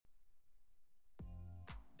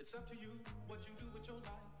It's up to you what you do with your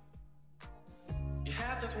life. You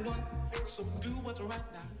have just one, so do what's right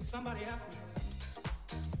now. Somebody asked me,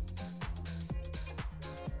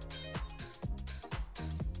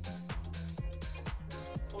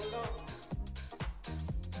 oh Lord.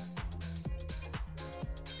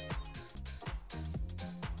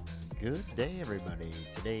 Good day, everybody.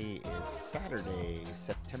 Today is Saturday,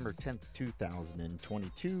 September 10th,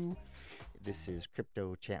 2022. This is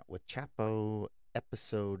Crypto Chat with Chapo,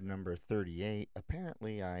 episode number 38.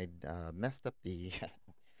 Apparently, I messed up the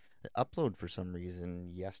upload for some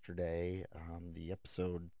reason yesterday. The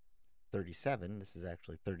episode 37, this is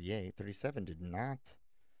actually 38. 37 did not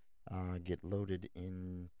get loaded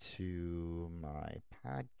into my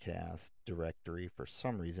podcast directory for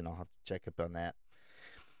some reason. I'll have to check up on that.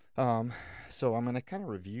 So I'm going to kind of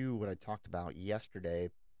review what I talked about yesterday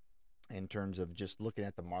in terms of just looking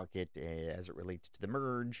at the market as it relates to the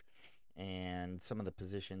merge and some of the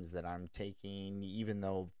positions that I'm taking, even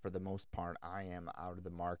though for the most part I am out of the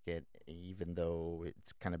market, even though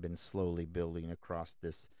it's kind of been slowly building across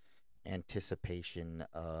this anticipation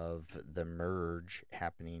of the merge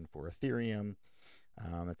happening for Ethereum.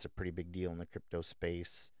 It's a pretty big deal in the crypto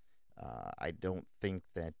space. I don't think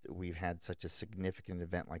that we've had such a significant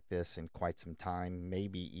event like this in quite some time,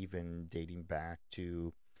 maybe even dating back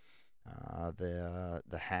to the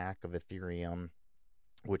hack of Ethereum,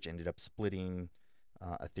 which ended up splitting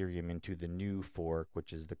Ethereum into the new fork,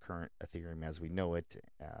 which is the current Ethereum as we know it,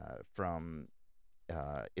 from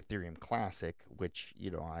Ethereum Classic, which,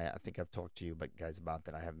 I think I've talked to you guys about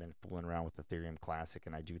that. I have been fooling around with Ethereum Classic,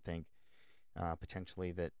 and I do think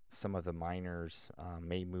potentially that some of the miners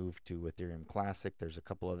may move to Ethereum Classic. There's a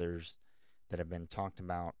couple others that have been talked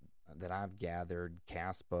about that I've gathered.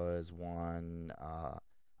 Caspa is one.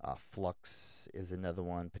 Flux is another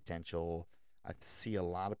one, potential. I see a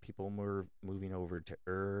lot of people moving over to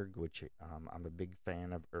ERG, which I'm a big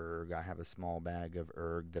fan of ERG. I have a small bag of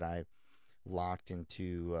ERG that I locked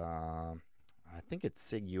into, I think it's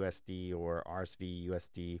SIG USD or RSV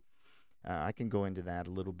USD. I can go into that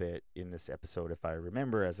a little bit in this episode if I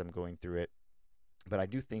remember as I'm going through it. But I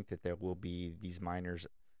do think that there will be these miners.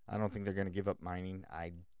 I don't think they're going to give up mining.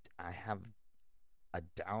 I have a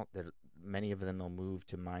doubt that many of them will move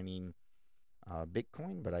to mining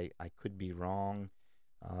Bitcoin, but I could be wrong.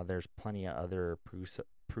 There's plenty of other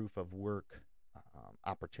proof of work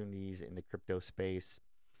opportunities in the crypto space.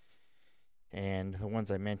 And the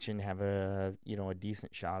ones I mentioned have a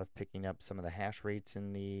decent shot of picking up some of the hash rates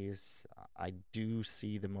in these. I do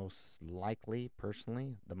see the most likely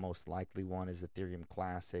one is Ethereum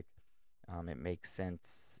Classic. It makes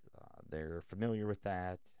sense. They're familiar with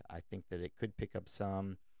that. I think that it could pick up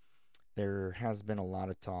some. There has been a lot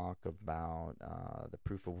of talk about the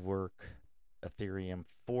proof of work Ethereum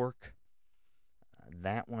fork.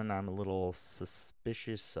 That one I'm a little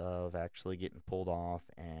suspicious of actually getting pulled off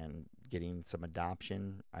and getting some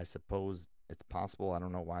adoption. I suppose it's possible. I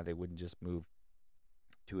don't know why they wouldn't just move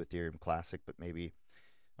to Ethereum Classic, but maybe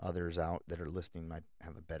others out that are listening might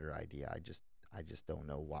have a better idea. I just don't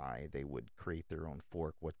know why they would create their own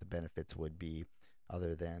fork, what the benefits would be,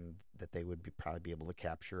 other than that they would probably be able to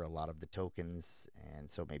capture a lot of the tokens, and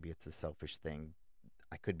so maybe it's a selfish thing.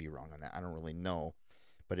 I could be wrong on that. I don't really know.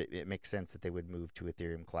 But it makes sense that they would move to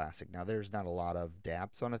Ethereum Classic. Now, there's not a lot of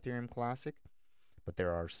dApps on Ethereum Classic, but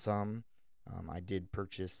there are some. I did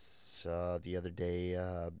purchase the other day.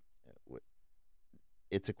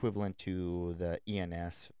 It's equivalent to the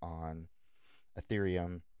ENS on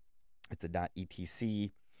Ethereum. It's a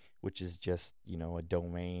 .etc, which is just a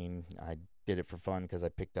domain. I did it for fun because I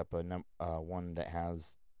picked up one that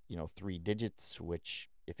has 3 digits, which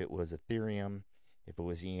if it was Ethereum. If it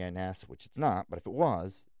was ENS, which it's not, but if it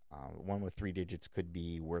was, one with 3 digits could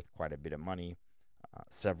be worth quite a bit of money,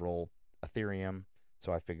 several Ethereum.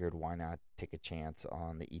 So I figured, why not take a chance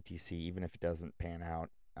on the ETC, even if it doesn't pan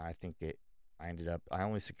out. I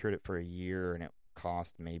only secured it for a year, and it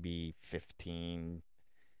cost maybe $15,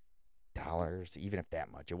 even if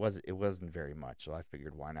that much. It wasn't very much, so I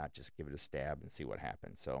figured, why not just give it a stab and see what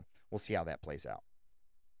happens. So we'll see how that plays out.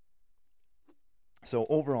 So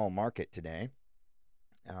overall market today.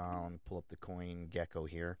 Let me pull up the coin gecko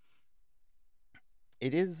here.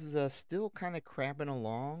 It is still kind of crabbing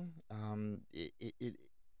along.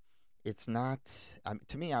 It's not.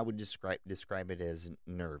 To me, I would describe it as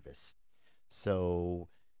nervous. So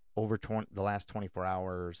over the last 24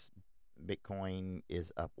 hours, Bitcoin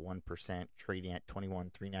is up 1%, trading at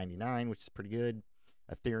 21,399, which is pretty good.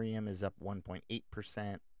 Ethereum is up 1.8%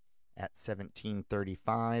 at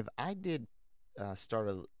 1735. I did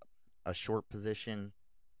start a short position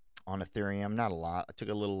on Ethereum, not a lot. I took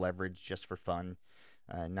a little leverage just for fun.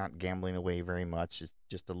 not gambling away very much,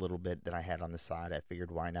 just a little bit that I had on the side. I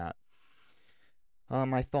figured why not.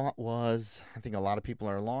 My thought was, I think a lot of people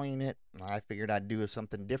are longing it. I figured I'd do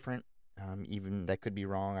something different. Even that could be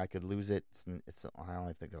wrong. I could lose it. I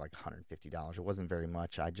only think like $150. It wasn't very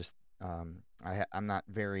much. I just I'm not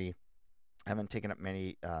very. I haven't taken up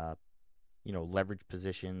many leverage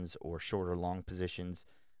positions or short or long positions.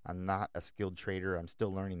 I'm not a skilled trader. I'm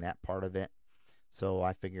still learning that part of it. So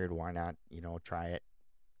I figured why not try it.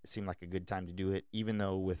 It seemed like a good time to do it, even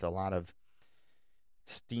though with a lot of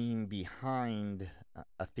steam behind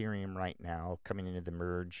Ethereum right now coming into the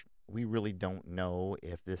merge. We really don't know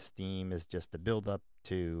if this steam is just a buildup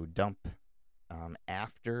to dump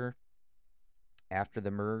after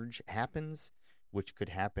the merge happens, which could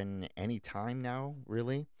happen any time now.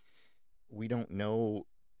 Really, we don't know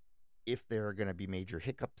if there are going to be major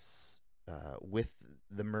hiccups with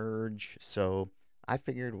the merge. So I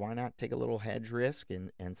figured why not take a little hedge risk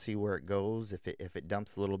and see where it goes. If it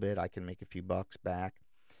dumps a little bit, I can make a few bucks back.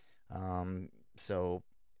 So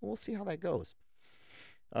we'll see how that goes.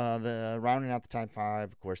 The rounding out the time 5,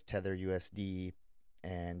 of course, Tether USD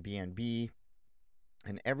and BNB,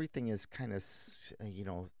 and everything is kind of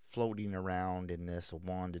floating around in this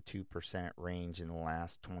 1 to 2% range in the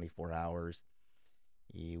last 24 hours.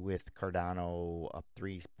 With Cardano up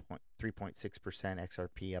 3.6%,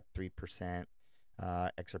 XRP up 3%,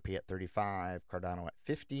 XRP at 35, Cardano at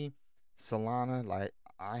 50. Solana,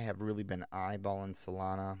 I have really been eyeballing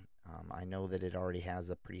Solana. I know that it already has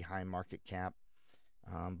a pretty high market cap,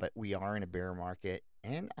 but we are in a bear market,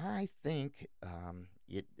 and I think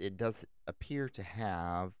it does appear to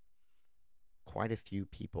have quite a few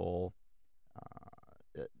people,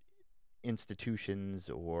 institutions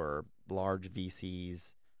or large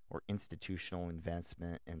VCs or institutional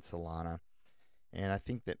investment in Solana. And I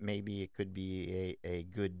think that maybe it could be a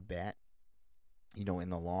good bet, in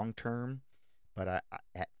the long term. But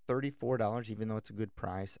at $34, even though it's a good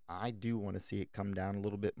price, I do want to see it come down a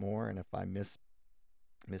little bit more. And if I miss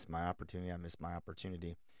my opportunity, I miss my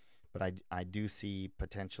opportunity. But I do see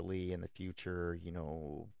potentially in the future,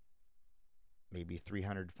 maybe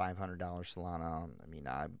 $300, $500 Solana. I mean,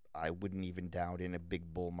 I wouldn't even doubt in a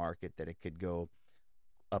big bull market that it could go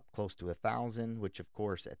up close to 1,000, which of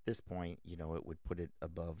course at this point, it would put it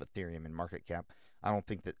above Ethereum in market cap. I'm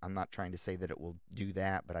not trying to say that it will do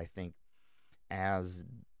that, but I think as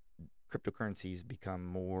cryptocurrencies become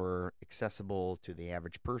more accessible to the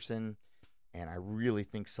average person, and I really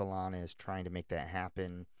think Solana is trying to make that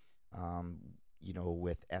happen,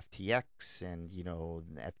 with FTX, and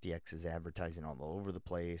FTX is advertising all over the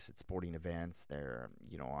place at sporting events. They're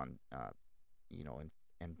on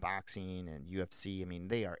and boxing and UFC. I mean,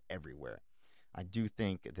 they are everywhere. I do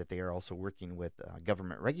think that they are also working with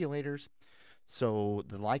government regulators. So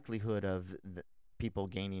the likelihood of people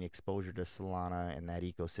gaining exposure to Solana and that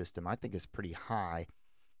ecosystem, I think, is pretty high.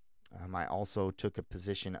 I also took a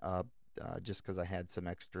position up just because I had some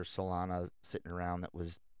extra Solana sitting around that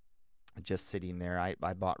was just sitting there.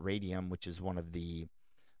 I bought Radium, which is one of the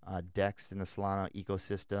DEX in the Solana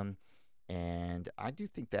ecosystem, and I do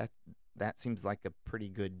think that seems like a pretty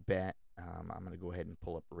good bet. I'm going to go ahead and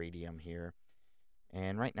pull up Radium here.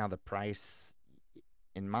 And right now the price,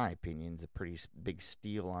 in my opinion, is a pretty big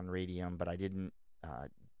steal on Radium, but I didn't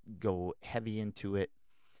go heavy into it.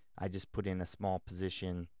 I just put in a small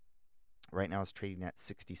position. Right now it's trading at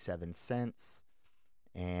 67 cents,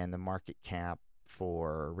 and the market cap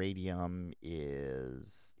for Radium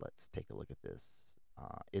is, let's take a look at this.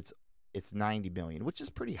 It's 90 million, which is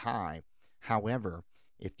pretty high. However,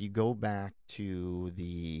 if you go back to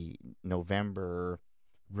the November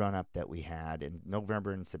run-up that we had, in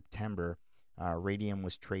November and September, Radium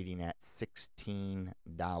was trading at $16.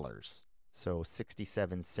 So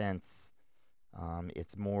 67 cents,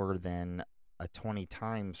 it's more than a 20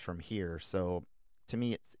 times from here. So to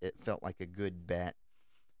me, it felt like a good bet.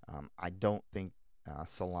 I don't think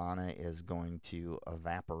Solana is going to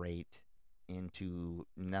evaporate into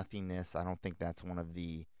nothingness. I don't think that's one of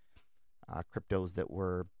the cryptos that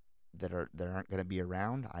aren't going to be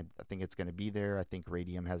around. I think it's going to be there. I think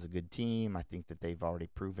Radium has a good team. I think that they've already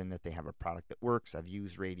proven that they have a product that works. I've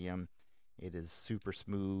used Radium. It is super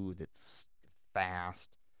smooth. It's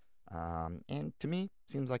fast. And to me,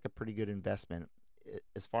 seems like a pretty good investment.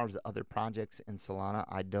 As far as the other projects in Solana,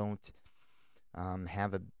 I don't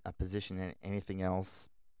have a position in anything else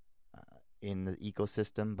in the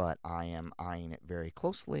ecosystem, but I am eyeing it very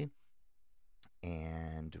closely,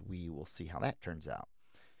 and we will see how that turns out.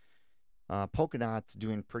 Polkadot's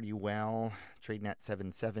doing pretty well, trading at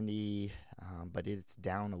 770, but it's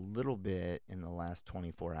down a little bit in the last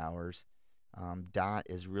 24 hours. Dot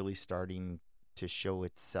is really starting to show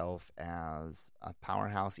itself as a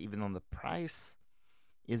powerhouse, even though the price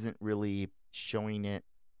isn't really showing it.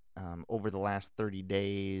 Over the last 30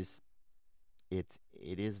 days, it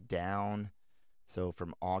is down. So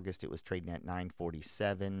from August, it was trading at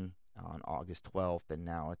 9.47 on August 12th, and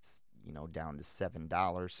now it's down to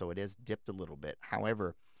 $7. So it has dipped a little bit.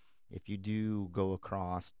 However, if you do go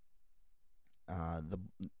across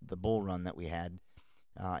the bull run that we had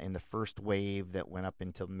in the first wave that went up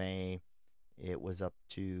until May, it was up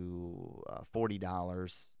to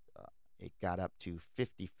 $40. It got up to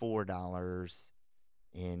 $54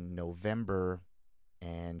 in November,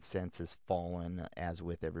 and since has fallen, as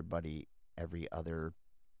with every other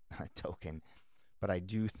token. But I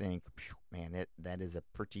do think, man, that is a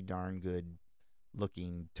pretty darn good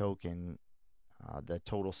looking token. The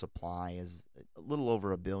total supply is a little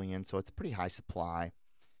over 1 billion, so it's a pretty high supply.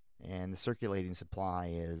 And the circulating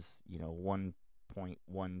supply is,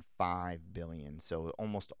 1.15 billion. So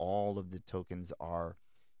almost all of the tokens are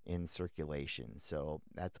in circulation. So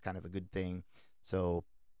that's kind of a good thing. So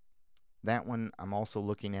that one I'm also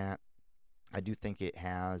looking at. I do think it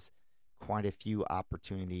has quite a few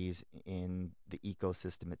opportunities in the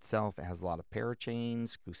ecosystem itself. It has a lot of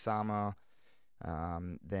parachains, Kusama.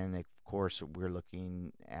 Then, of course, we're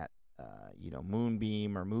looking at,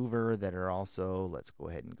 Moonbeam or Mover that are also, let's go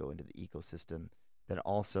ahead and go into the ecosystem, that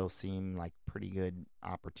also seem like pretty good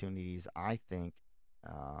opportunities, I think.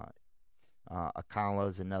 Akala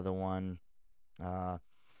is another one.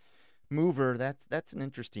 Mover, that's an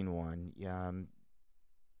interesting one.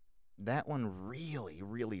 That one really,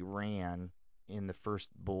 really ran in the first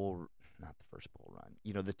not the first bull run,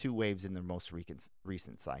 the two waves in the most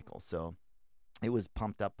recent cycle. So it was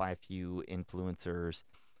pumped up by a few influencers,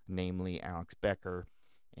 namely Alex Becker.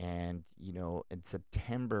 And, in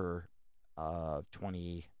September of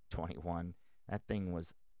 2021, that thing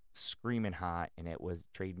was screaming hot, and it was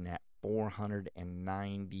trading at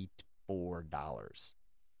 $494.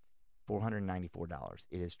 $494.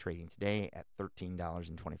 It is trading today at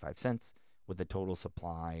 $13.25 with a total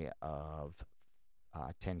supply of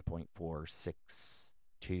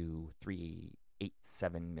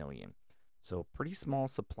 10.462387 million. So pretty small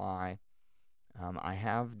supply. I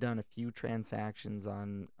have done a few transactions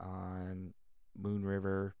on Moon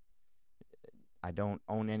River. I don't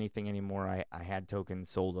own anything anymore. I had tokens,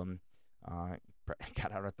 sold them.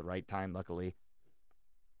 Got out at the right time, luckily.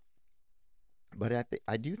 But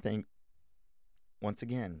I do think, once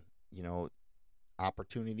again,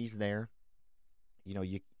 opportunities there.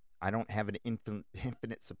 I don't have an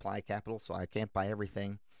infinite supply capital, so I can't buy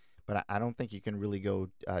everything. But I don't think you can really go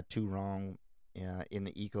too wrong in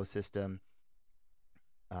the ecosystem.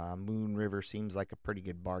 Moon River seems like a pretty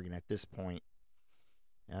good bargain at this point.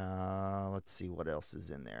 Let's see what else is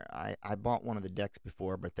in there. I bought one of the decks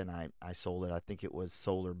before, but then I sold it. I think it was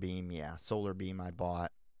Solar Beam. Yeah, Solar Beam I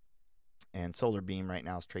bought. And Solar Beam right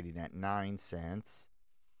now is trading at 9 cents.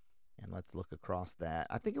 And let's look across that.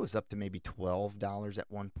 I think it was up to maybe $12 at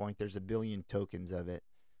one point. There's 1 billion tokens of it.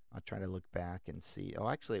 I'll try to look back and see. Oh,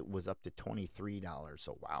 actually, it was up to $23.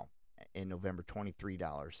 So, wow. In November,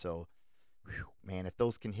 $23. So, whew, man, if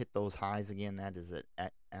those can hit those highs again, that is an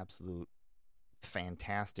absolute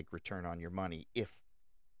fantastic return on your money. If,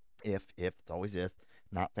 it's always if,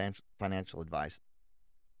 not financial advice.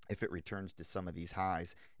 If it returns to some of these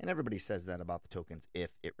highs, and everybody says that about the tokens, if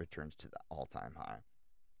it returns to the all-time high.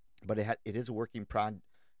 But it is a working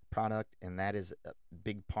product, and that is a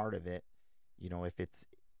big part of it. If it's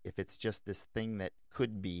just this thing that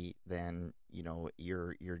could be, then you're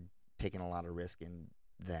taking a lot of risk in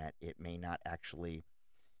that it may not actually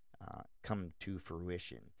come to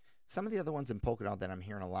fruition. Some of the other ones in Polkadot that I'm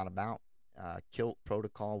hearing a lot about, Kilt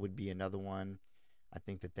Protocol would be another one. I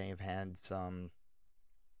think that they have had some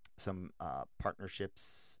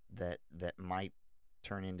partnerships that might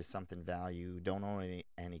turn into something value. Don't own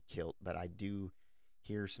any Kilt, but I do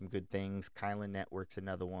hear some good things. Kylan Network's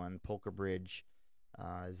another one. Polka Bridge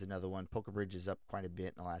is another one. Polka Bridge is up quite a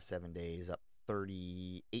bit in the last 7 days, up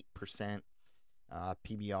 38%.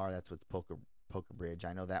 PBR, that's what's Polka Bridge.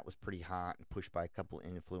 I know that was pretty hot and pushed by a couple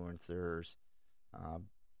influencers,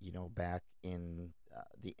 back in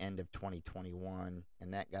the end of 2021,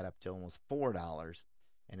 and that got up to almost $4.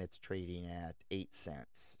 And it's trading at 8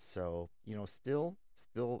 cents. So,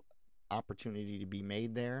 still opportunity to be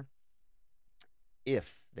made there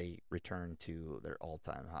if they return to their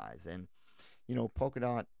all-time highs. And,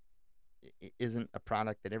 Polkadot isn't a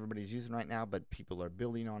product that everybody's using right now, but people are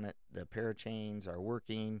building on it. The parachains are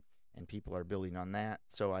working, and people are building on that.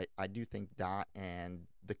 So I do think DOT and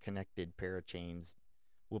the connected parachains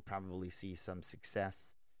will probably see some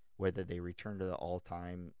success, whether they return to the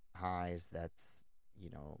all-time highs, that's, you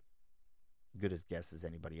know, good as guess as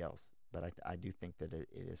anybody else. But I do think that it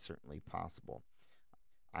is certainly possible.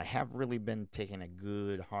 I have really been taking a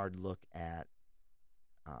good hard look at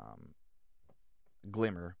um,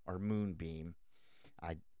 Glimmer or Moonbeam.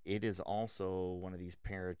 I It is also one of these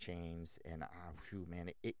parachains, and whew, man,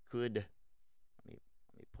 it could. Let me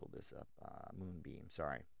pull this up. Moonbeam,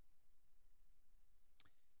 sorry.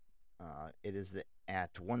 It is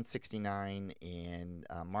at 169 in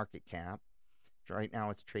market cap. Right now,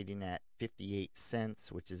 it's trading at 58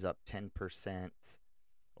 cents, which is up 10%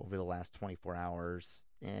 over the last 24 hours,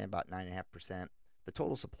 about 9.5%. The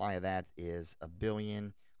total supply of that is a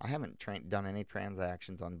billion. I haven't done any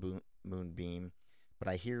transactions on Moonbeam, but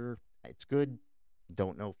I hear it's good.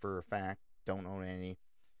 Don't know for a fact. Don't own any.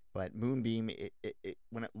 But Moonbeam,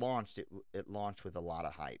 when it launched, it launched with a lot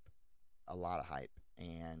of hype,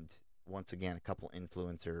 and once again, a couple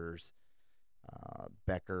influencers,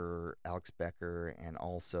 Alex Becker, and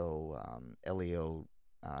also Elio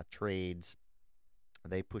Trades.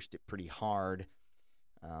 They pushed it pretty hard,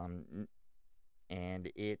 and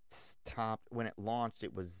it's topped when it launched.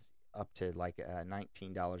 It was up to like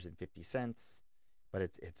 $19.50, but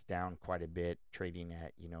it's down quite a bit, trading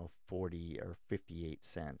at 40 or 58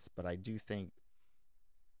 cents. But I do think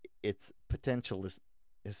its potential is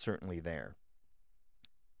certainly there.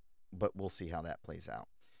 But we'll see how that plays out.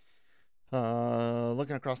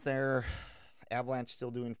 Looking across there, Avalanche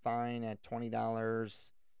still doing fine at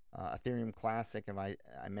 $20. Ethereum Classic, I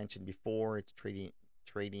mentioned before, it's trading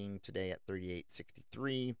today at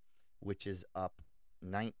 38.63, which is up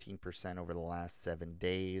 19% over the last 7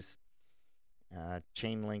 days.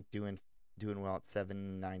 Chainlink doing well at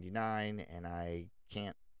 7.99, and I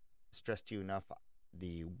can't stress to you enough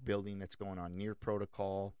the building that's going on Near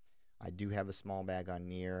Protocol. I do have a small bag on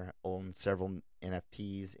Near, own several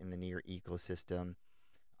NFTs in the Near ecosystem.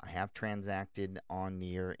 I have transacted on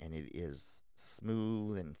Near, and it is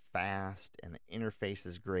smooth and fast, and the interface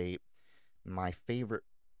is great. My favorite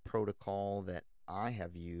protocol that I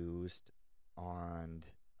have used on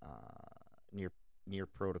Near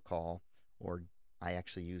Protocol, or I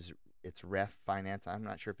actually use it's Ref Finance. I'm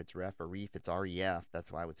not sure if it's Ref or Reef. It's REF.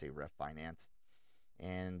 That's why I would say Ref Finance.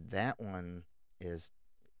 And that one is,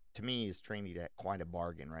 to me, is trading at quite a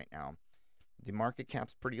bargain right now. The market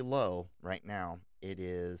cap's pretty low right now. It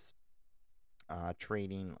is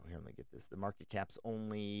trading. Here, let me get this. The market cap's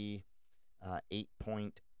only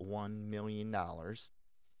 $8.1 million.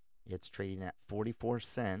 It's trading at 44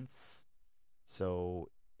 cents. So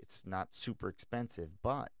it's not super expensive.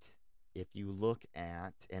 But if you look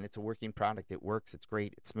at, and it's a working product, it works, it's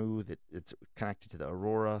great, it's smooth, it's connected to the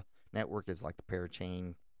Aurora network, is like the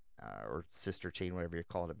parachain or sister chain, whatever you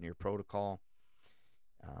call it, of Near Protocol.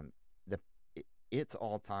 Its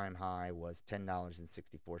all-time high was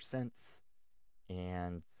 $10.64,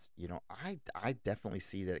 and I definitely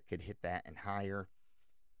see that it could hit that and higher.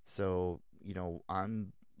 So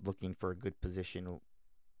I'm looking for a good position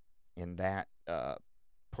in that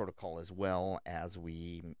protocol, as well as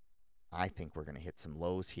I think we're going to hit some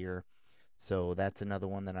lows here. So that's another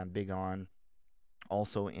one that I'm big on.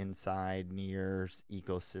 Also inside Near's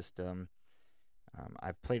ecosystem,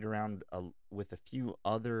 I've played around with a few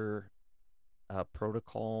other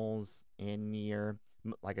protocols in Near.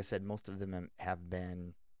 Like I said, most of them have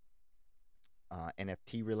been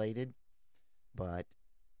NFT related, but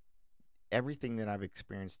everything that I've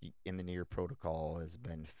experienced in the Near protocol has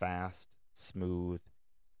been fast, smooth,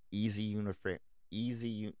 easy,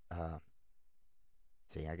 easy.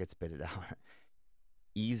 See, I could spit it out.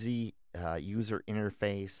 Easy user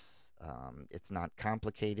interface. It's not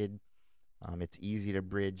complicated. It's easy to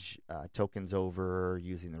bridge tokens over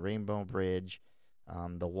using the Rainbow Bridge.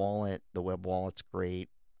 The web wallet's great.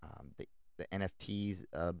 The NFTs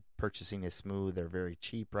purchasing is smooth. They're very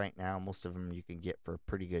cheap right now. Most of them you can get for a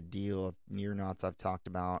pretty good deal. Near Knots I've talked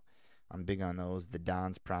about. I'm big on those. The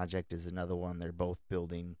Don's project is another one. They're both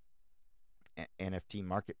building NFT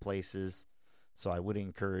marketplaces. So I would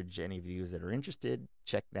encourage any of you that are interested,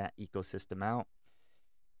 check that ecosystem out.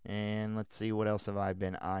 And let's see, what else have I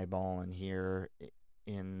been eyeballing here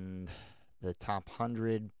in the top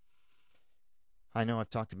 100. I know I've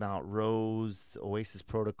talked about Rose, Oasis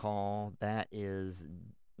Protocol. That is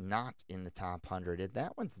not in the top 100.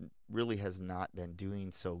 That one's really has not been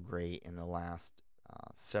doing so great in the last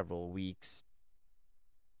several weeks.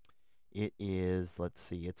 It is, let's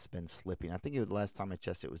see, it's been slipping. I think the last time I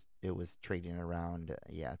checked, it was trading around,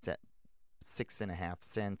 it's at 6.5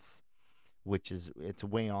 cents, which it's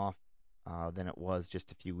way off than it was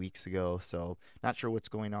just a few weeks ago. So not sure what's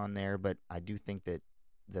going on there, but I do think that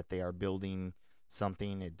they are building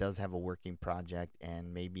something. It does have a working project,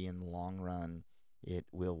 and maybe in the long run, it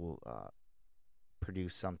will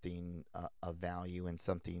produce something of value and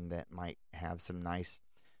something that might have some nice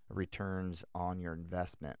returns on your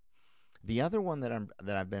investment. The other one that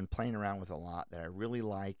I've been playing around with a lot that I really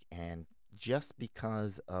like, and just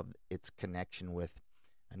because of its connection with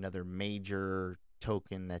another major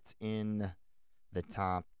token that's in the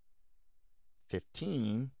top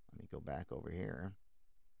 15. Let me go back over here.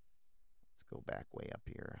 Let's go back way up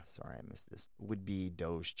here. Sorry, I missed this. Would be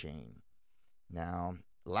Doge Chain. Now,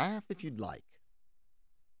 laugh if you'd like,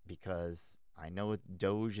 because I know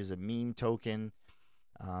Doge is a meme token.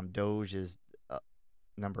 Doge is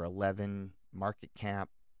number 11 market cap.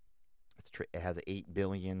 It has 8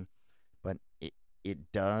 billion, but it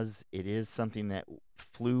is something that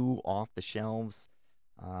flew off the shelves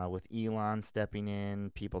with Elon stepping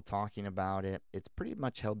in, people talking about it. It's pretty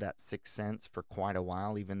much held that 6 cents for quite a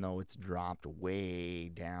while, even though it's dropped way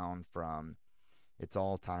down from its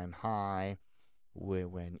all-time high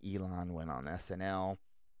when Elon went on SNL,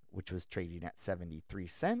 which was trading at 73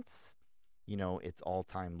 cents. Its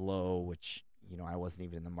all-time low, which I wasn't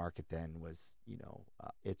even in the market then, was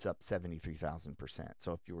it's up 73,000%.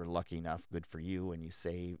 So if you were lucky enough, good for you, and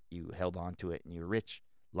you held on to it and you're rich,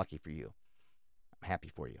 lucky for you. I'm happy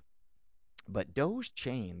for you. But Doge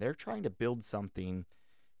Chain, they're trying to build something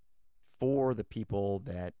for the people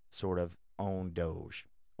that sort of own Doge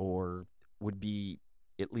or would be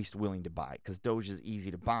at least willing to buy, because Doge is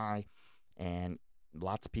easy to buy, and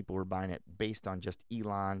lots of people were buying it based on just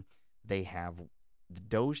Elon. They have the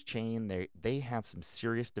Doge Chain. They have some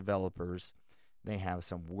serious developers. They have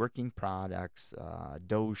some working products,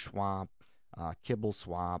 Doge Swap, Kibble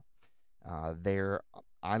Swap.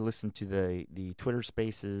 I listen to the Twitter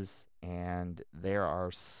Spaces, and there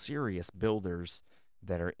are serious builders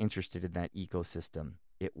that are interested in that ecosystem.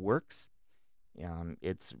 It works.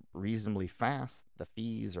 It's reasonably fast. The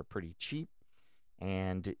fees are pretty cheap,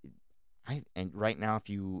 and right now,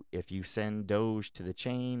 if you send Doge to the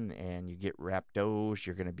chain and you get wrapped Doge,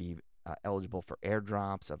 you're going to be eligible for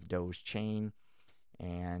airdrops of Doge Chain.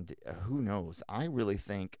 And who knows? I really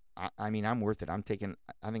think, I'm worth it. I think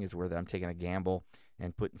it's worth it. I'm taking a gamble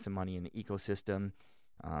and putting some money in the ecosystem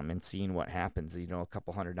and seeing what happens. A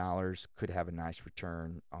couple $100 could have a nice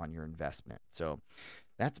return on your investment. So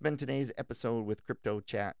that's been today's episode with Crypto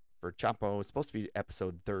Chat for Chapo. It's supposed to be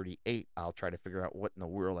episode 38. I'll try to figure out what in the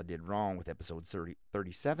world I did wrong with episode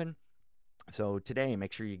 37. So today,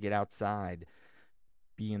 make sure you get outside.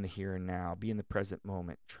 Be in the here and now. Be in the present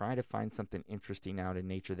moment. Try to find something interesting out in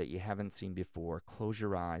nature that you haven't seen before. Close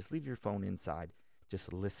your eyes. Leave your phone inside.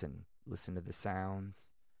 Just listen. Listen to the sounds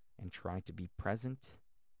and try to be present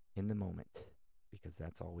in the moment, because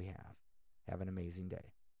that's all we have. Have an amazing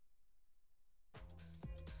day.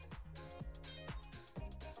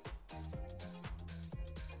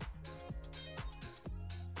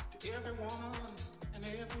 To every woman and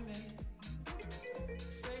every man,